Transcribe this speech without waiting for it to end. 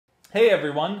Hey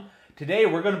everyone, today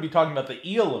we're going to be talking about the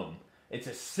Eelume. It's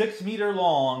a 6-meter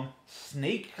long,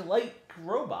 snake-like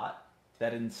robot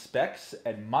that inspects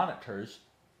and monitors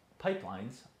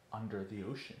pipelines under the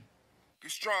ocean. Be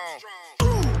strong.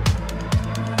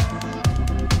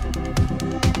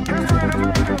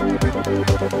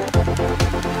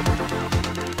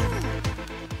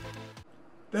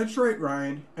 That's right,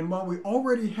 Ryan. And while we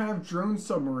already have drone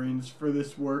submarines for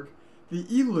this work, the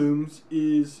Eelume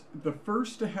is the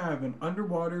first to have an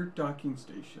underwater docking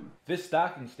station. This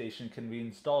docking station can be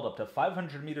installed up to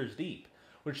 500 meters deep,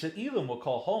 which the Eelume will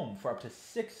call home for up to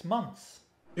 6 months.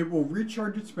 It will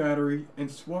recharge its battery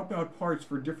and swap out parts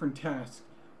for different tasks,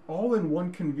 all in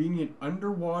one convenient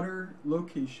underwater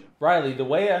location. Riley, the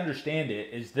way I understand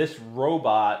it is this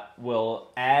robot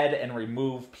will add and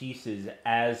remove pieces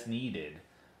as needed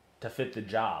to fit the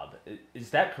job. Is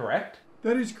that correct?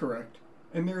 That is correct.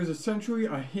 And there is essentially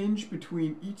a hinge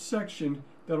between each section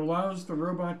that allows the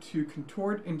robot to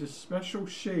contort into special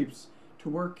shapes to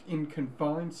work in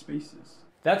confined spaces.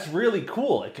 That's really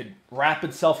cool. It could wrap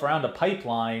itself around a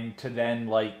pipeline to then,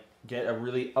 get a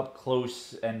really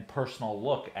up-close and personal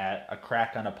look at a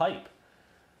crack on a pipe.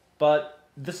 But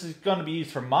this is going to be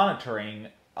used for monitoring.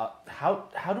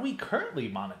 How do we currently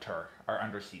monitor our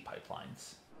undersea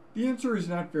pipelines? The answer is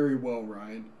not very well,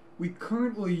 Ryan. We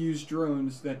currently use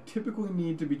drones that typically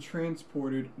need to be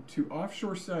transported to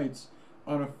offshore sites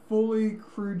on a fully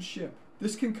crewed ship.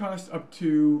 This can cost up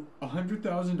to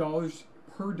 $100,000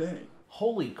 per day.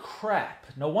 Holy crap.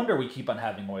 No wonder we keep on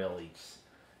having oil leaks.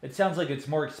 It sounds like it's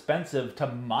more expensive to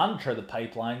monitor the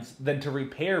pipelines than to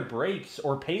repair breaks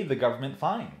or pay the government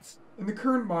fines. And the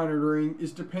current monitoring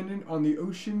is dependent on the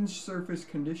ocean's surface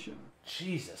condition.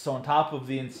 Jesus, so on top of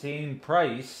the insane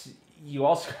price, you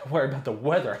also got to worry about the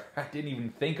weather. I didn't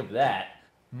even think of that.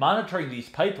 Monitoring these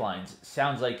pipelines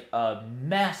sounds like a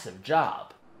massive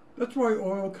job. That's why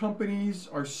oil companies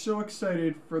are so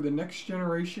excited for the next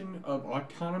generation of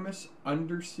autonomous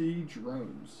undersea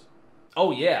drones.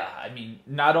 Oh yeah, I mean,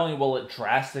 not only will it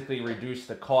drastically reduce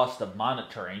the cost of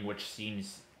monitoring, which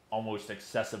seems almost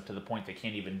excessive to the point they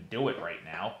can't even do it right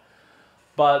now,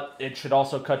 but it should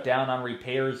also cut down on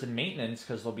repairs and maintenance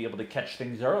because they'll be able to catch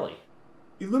things early.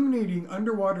 Eliminating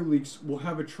underwater leaks will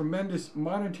have a tremendous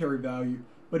monetary value,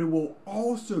 but it will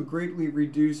also greatly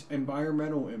reduce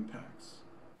environmental impacts.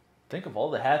 Think of all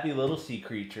the happy little sea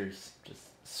creatures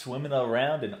just swimming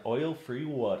around in oil-free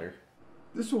water.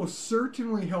 This will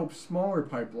certainly help smaller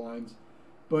pipelines,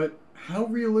 but how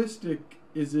realistic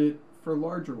is it for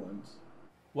larger ones?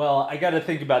 Well, I got to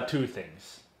think about two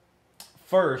things.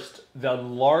 First, the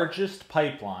largest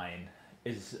pipeline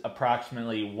is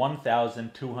approximately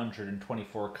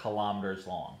 1,224 kilometers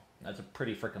long. That's a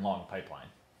pretty freaking long pipeline.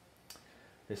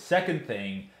 The second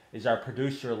thing is our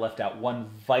producer left out one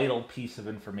vital piece of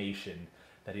information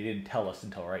that he didn't tell us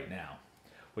until right now,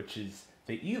 which is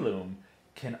the Eelume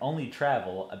can only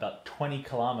travel about 20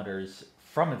 kilometers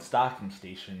from its docking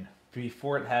station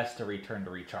before it has to return to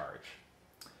recharge.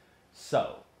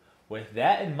 So, with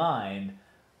that in mind,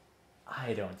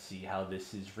 I don't see how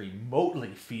this is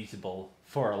remotely feasible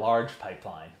for a large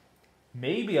pipeline.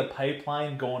 Maybe a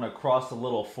pipeline going across a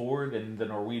little ford in the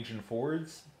Norwegian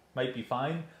fords might be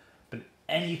fine, but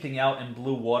anything out in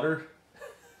blue water,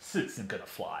 this isn't gonna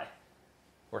fly.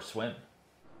 Or swim.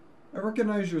 I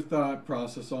recognize your thought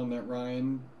process on that,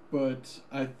 Ryan, but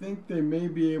I think they may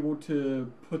be able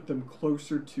to put them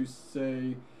closer to,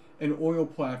 say, an oil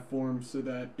platform so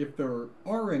that if there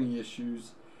are any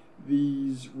issues,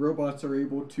 these robots are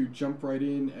able to jump right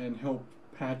in and help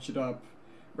patch it up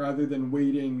rather than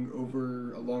waiting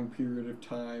over a long period of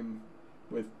time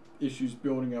with issues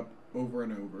building up over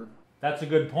and over. That's a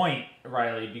good point,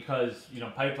 Riley, because,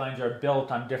 pipelines are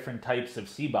built on different types of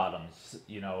sea bottoms,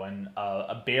 and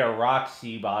a bare rock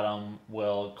sea bottom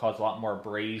will cause a lot more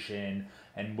abrasion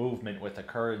and movement with the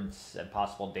currents and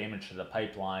possible damage to the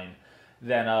pipeline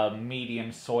than a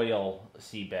medium soil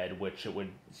seabed, which it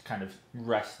would kind of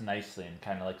rest nicely in,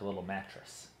 kind of like a little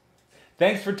mattress.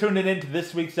 Thanks for tuning in to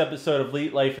this week's episode of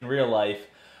Elite Life in Real Life.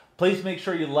 Please make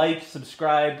sure you like,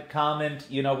 subscribe, comment.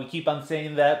 We keep on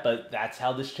saying that, but that's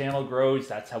how this channel grows.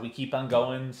 That's how we keep on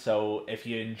going. So if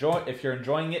you're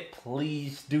enjoying it,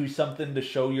 please do something to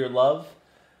show your love.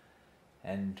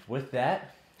 And with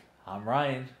that, I'm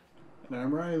Ryan. And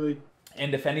I'm Riley.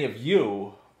 And if any of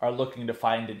you are looking to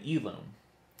find an Eelume,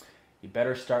 you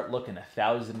better start looking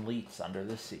 1,000 leagues under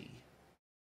the sea.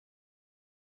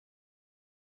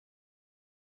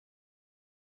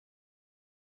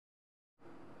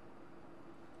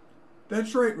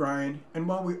 That's right, Ryan. And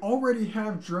while we already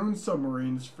have drone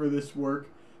submarines for this work,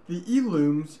 The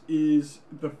Eelumes is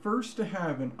the first to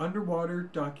have an underwater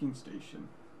docking station.